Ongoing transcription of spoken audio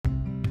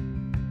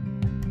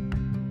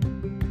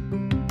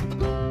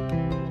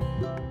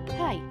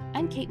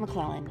Kate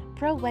McClellan,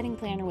 pro wedding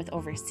planner with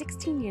over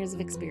 16 years of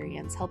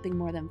experience helping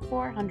more than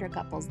 400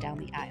 couples down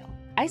the aisle.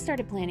 I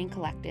started Planning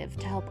Collective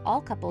to help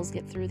all couples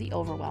get through the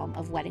overwhelm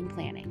of wedding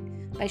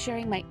planning by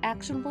sharing my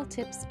actionable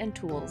tips and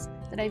tools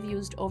that I've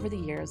used over the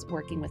years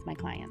working with my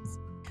clients.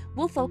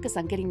 We'll focus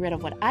on getting rid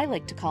of what I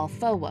like to call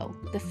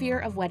FOWO, the fear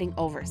of wedding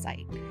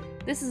oversight.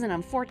 This is an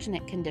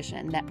unfortunate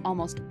condition that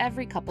almost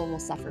every couple will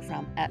suffer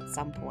from at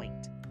some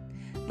point.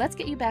 Let's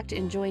get you back to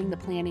enjoying the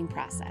planning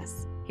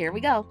process. Here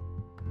we go.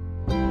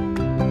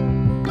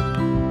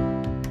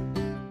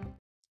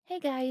 Hey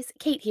guys,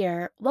 Kate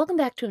here. Welcome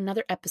back to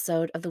another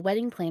episode of the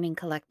Wedding Planning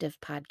Collective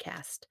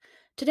podcast.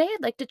 Today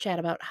I'd like to chat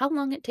about how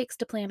long it takes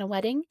to plan a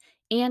wedding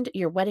and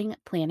your wedding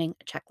planning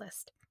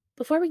checklist.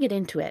 Before we get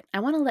into it,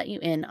 I want to let you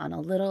in on a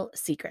little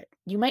secret.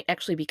 You might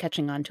actually be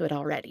catching on to it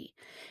already.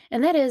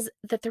 And that is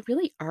that there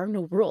really are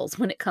no rules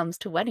when it comes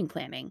to wedding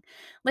planning.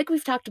 Like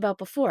we've talked about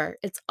before,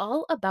 it's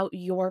all about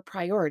your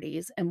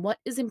priorities and what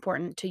is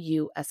important to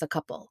you as a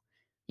couple.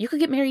 You could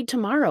get married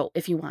tomorrow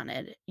if you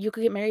wanted. You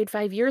could get married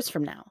 5 years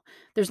from now.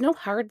 There's no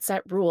hard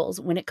set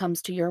rules when it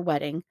comes to your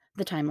wedding,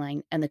 the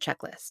timeline, and the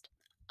checklist.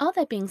 All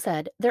that being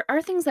said, there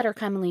are things that are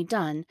commonly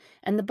done,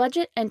 and the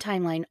budget and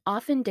timeline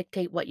often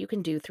dictate what you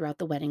can do throughout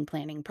the wedding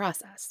planning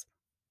process.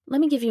 Let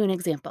me give you an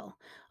example.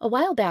 A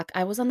while back,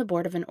 I was on the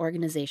board of an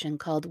organization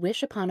called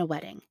Wish Upon a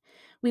Wedding.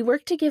 We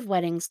worked to give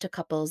weddings to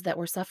couples that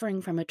were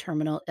suffering from a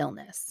terminal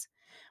illness.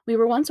 We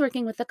were once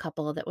working with a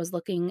couple that was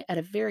looking at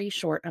a very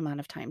short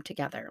amount of time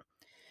together.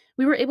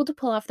 We were able to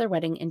pull off their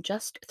wedding in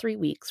just 3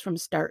 weeks from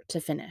start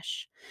to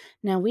finish.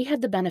 Now, we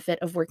had the benefit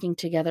of working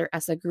together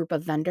as a group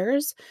of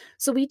vendors,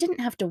 so we didn't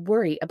have to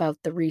worry about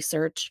the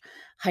research,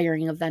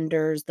 hiring of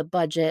vendors, the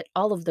budget,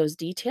 all of those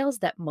details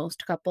that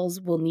most couples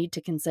will need to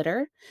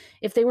consider.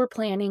 If they were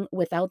planning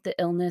without the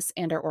illness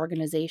and our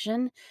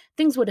organization,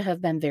 things would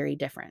have been very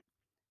different.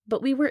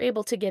 But we were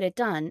able to get it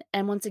done,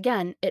 and once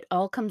again, it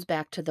all comes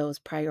back to those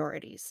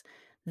priorities.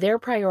 Their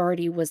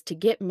priority was to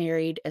get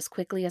married as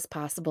quickly as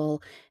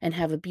possible and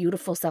have a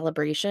beautiful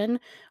celebration,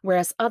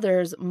 whereas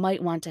others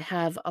might want to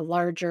have a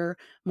larger,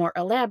 more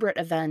elaborate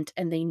event,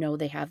 and they know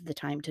they have the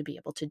time to be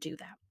able to do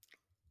that.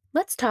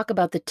 Let's talk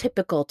about the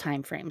typical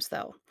timeframes,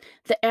 though.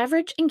 The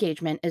average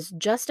engagement is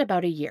just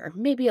about a year,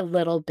 maybe a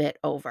little bit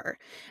over.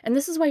 And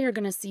this is why you're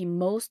going to see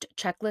most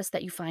checklists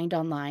that you find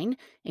online,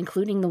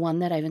 including the one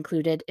that I've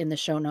included in the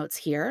show notes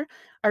here,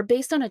 are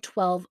based on a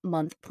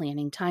 12-month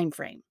planning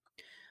timeframe.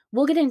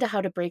 We'll get into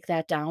how to break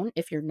that down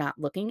if you're not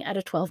looking at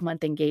a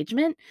 12-month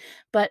engagement,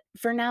 but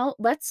for now,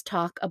 let's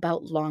talk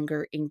about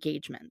longer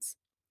engagements.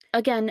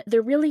 Again,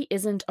 there really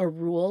isn't a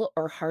rule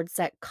or hard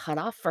set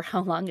cutoff for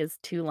how long is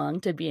too long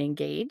to be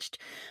engaged,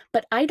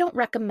 but I don't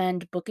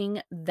recommend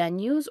booking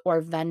venues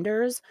or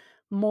vendors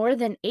more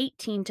than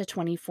 18 to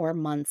 24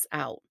 months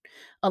out.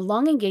 A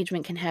long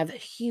engagement can have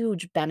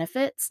huge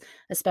benefits,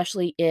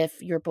 especially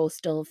if you're both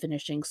still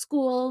finishing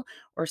school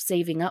or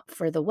saving up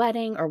for the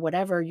wedding or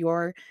whatever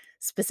your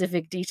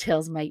specific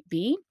details might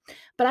be.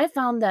 But I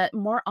found that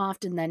more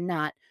often than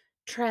not,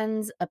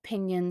 trends,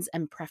 opinions,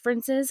 and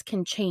preferences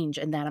can change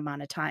in that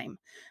amount of time.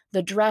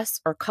 The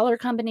dress or color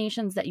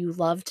combinations that you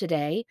love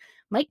today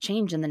might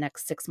change in the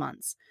next 6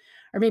 months.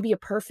 Or maybe a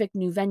perfect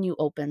new venue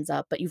opens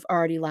up, but you've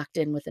already locked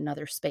in with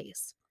another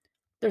space.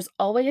 There's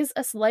always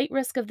a slight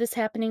risk of this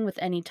happening with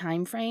any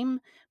time frame,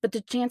 but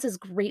the chances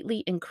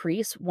greatly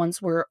increase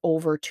once we're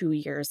over 2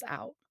 years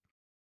out.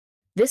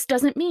 This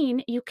doesn't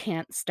mean you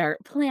can't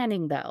start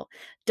planning, though.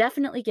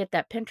 Definitely get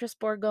that Pinterest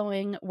board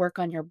going, work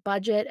on your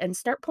budget, and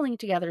start pulling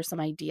together some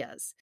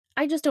ideas.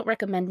 I just don't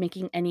recommend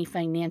making any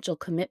financial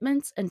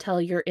commitments until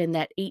you're in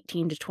that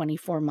 18 to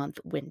 24 month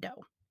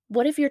window.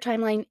 What if your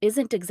timeline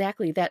isn't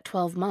exactly that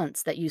 12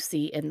 months that you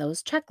see in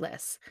those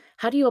checklists?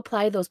 How do you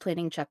apply those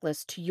planning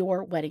checklists to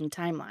your wedding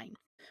timeline?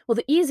 Well,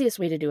 the easiest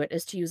way to do it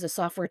is to use a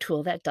software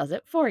tool that does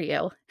it for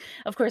you.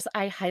 Of course,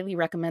 I highly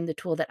recommend the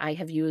tool that I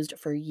have used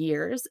for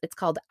years. It's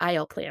called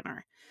Aisle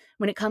Planner.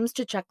 When it comes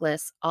to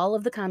checklists, all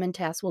of the common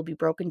tasks will be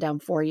broken down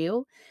for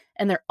you,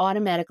 and they're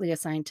automatically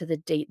assigned to the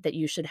date that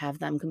you should have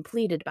them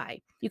completed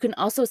by. You can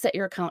also set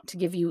your account to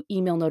give you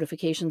email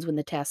notifications when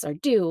the tasks are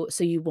due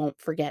so you won't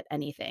forget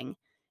anything.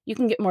 You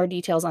can get more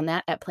details on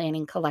that at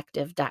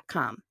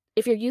planningcollective.com.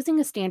 If you're using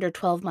a standard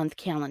 12-month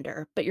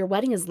calendar, but your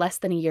wedding is less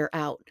than a year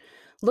out,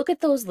 look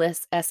at those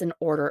lists as an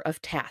order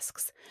of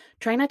tasks.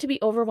 Try not to be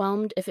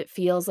overwhelmed if it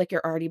feels like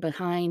you're already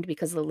behind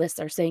because the lists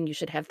are saying you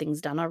should have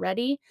things done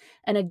already,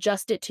 and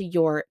adjust it to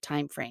your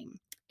time frame.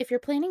 If your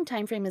planning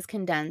time frame is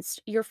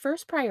condensed, your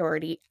first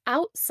priority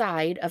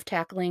outside of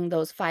tackling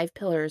those 5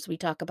 pillars we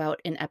talk about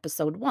in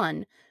episode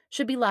 1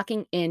 should be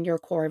locking in your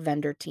core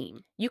vendor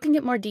team. You can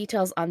get more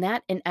details on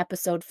that in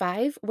episode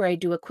 5, where I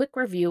do a quick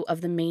review of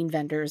the main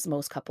vendors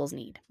most couples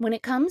need. When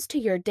it comes to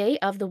your day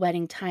of the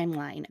wedding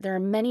timeline, there are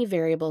many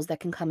variables that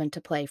can come into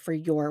play for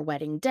your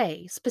wedding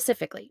day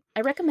specifically.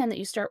 I recommend that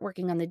you start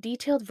working on the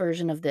detailed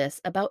version of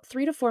this about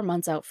 3 to 4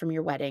 months out from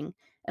your wedding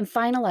and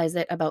finalize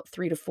it about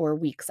 3 to 4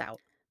 weeks out.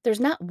 There's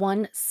not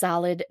one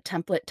solid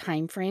template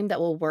time frame that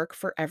will work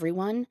for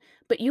everyone,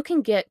 but you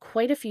can get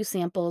quite a few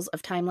samples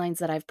of timelines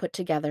that I've put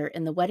together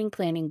in the Wedding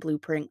Planning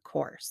Blueprint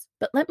course.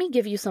 But let me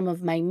give you some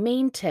of my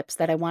main tips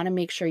that I want to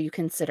make sure you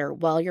consider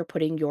while you're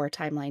putting your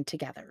timeline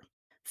together.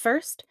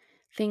 First,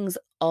 things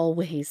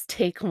always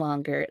take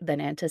longer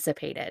than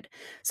anticipated.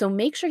 So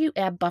make sure you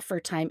add buffer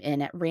time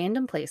in at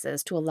random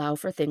places to allow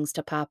for things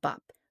to pop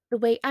up. The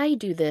way I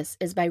do this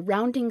is by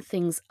rounding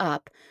things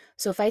up.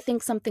 So if I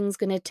think something's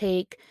going to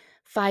take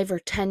 5 or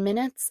 10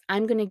 minutes,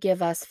 I'm going to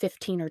give us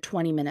 15 or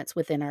 20 minutes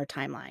within our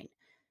timeline.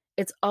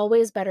 It's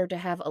always better to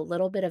have a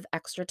little bit of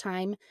extra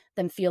time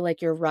than feel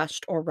like you're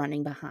rushed or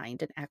running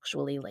behind and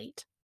actually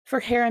late.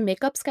 For hair and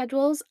makeup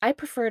schedules, I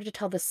prefer to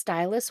tell the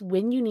stylist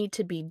when you need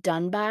to be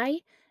done by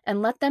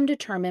and let them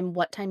determine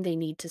what time they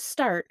need to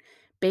start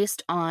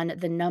based on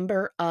the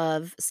number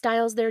of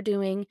styles they're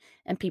doing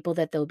and people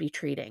that they'll be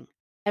treating.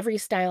 Every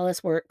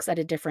stylist works at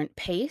a different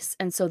pace,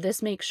 and so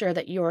this makes sure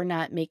that you're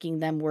not making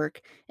them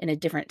work in a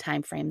different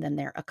time frame than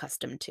they're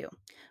accustomed to.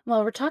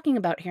 While we're talking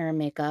about hair and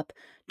makeup,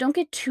 don't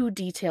get too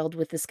detailed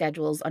with the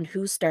schedules on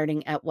who's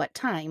starting at what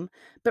time,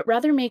 but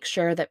rather make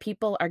sure that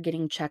people are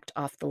getting checked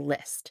off the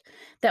list.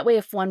 That way,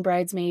 if one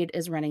bridesmaid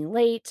is running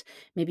late,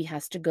 maybe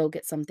has to go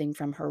get something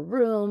from her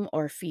room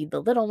or feed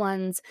the little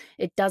ones,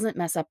 it doesn't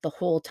mess up the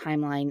whole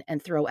timeline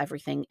and throw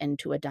everything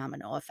into a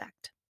domino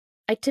effect.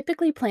 I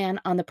typically plan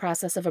on the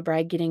process of a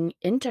bride getting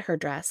into her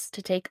dress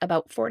to take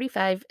about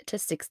 45 to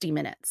 60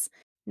 minutes.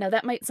 Now,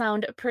 that might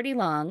sound pretty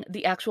long.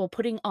 The actual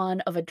putting on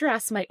of a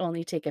dress might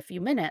only take a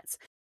few minutes,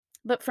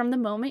 but from the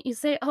moment you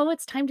say, "Oh,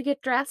 it's time to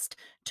get dressed,"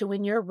 to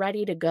when you're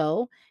ready to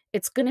go,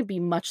 it's going to be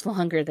much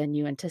longer than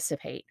you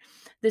anticipate.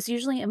 This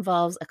usually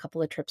involves a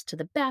couple of trips to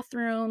the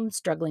bathroom,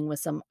 struggling with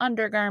some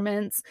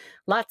undergarments,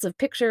 lots of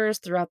pictures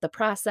throughout the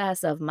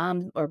process of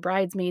mom or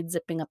bridesmaid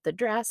zipping up the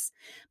dress.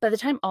 By the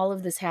time all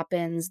of this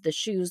happens, the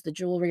shoes, the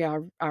jewelry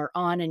are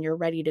on, and you're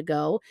ready to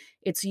go,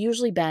 it's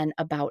usually been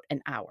about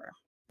an hour.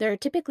 There are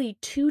typically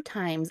two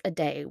times a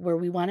day where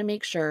we want to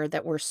make sure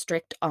that we're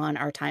strict on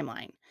our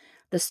timeline: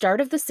 the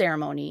start of the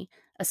ceremony,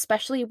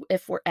 especially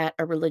if we're at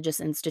a religious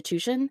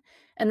institution,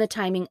 and the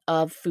timing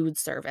of food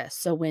service.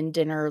 So, when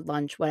dinner,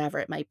 lunch, whatever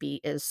it might be,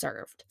 is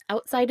served.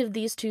 Outside of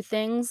these two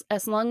things,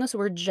 as long as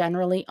we're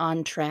generally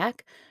on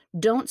track,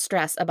 don't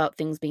stress about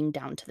things being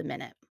down to the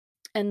minute.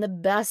 And the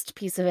best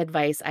piece of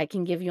advice I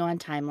can give you on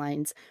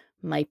timelines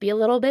might be a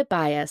little bit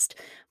biased,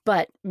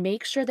 but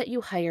make sure that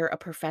you hire a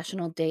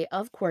professional day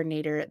of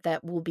coordinator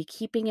that will be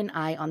keeping an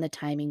eye on the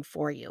timing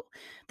for you.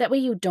 That way,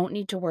 you don't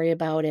need to worry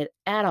about it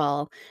at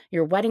all.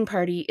 Your wedding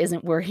party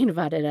isn't worried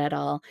about it at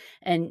all.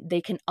 And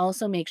they can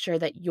also make sure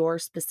that your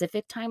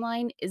specific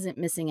timeline isn't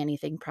missing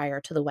anything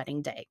prior to the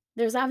wedding day.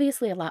 There's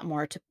obviously a lot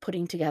more to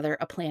putting together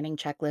a planning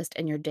checklist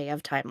and your day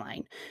of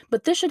timeline,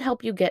 but this should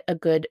help you get a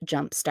good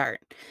jump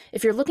start.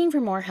 If you're looking for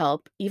more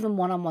help, even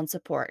one on one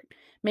support,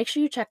 make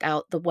sure you check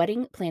out the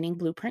Wedding Planning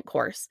Blueprint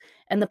course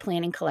and the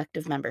Planning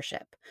Collective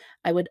membership.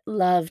 I would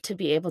love to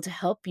be able to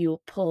help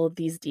you pull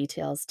these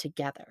details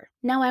together.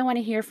 Now, I want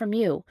to hear from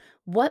you.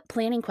 What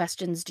planning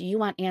questions do you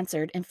want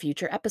answered in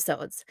future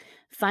episodes?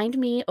 Find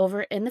me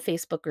over in the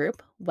Facebook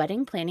group,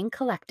 Wedding Planning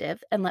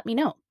Collective, and let me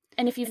know.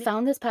 And if you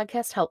found this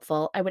podcast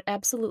helpful, I would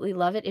absolutely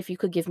love it if you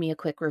could give me a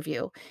quick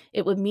review.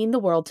 It would mean the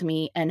world to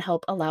me and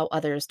help allow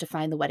others to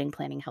find the wedding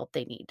planning help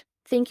they need.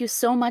 Thank you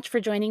so much for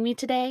joining me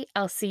today.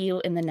 I'll see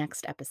you in the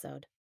next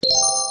episode.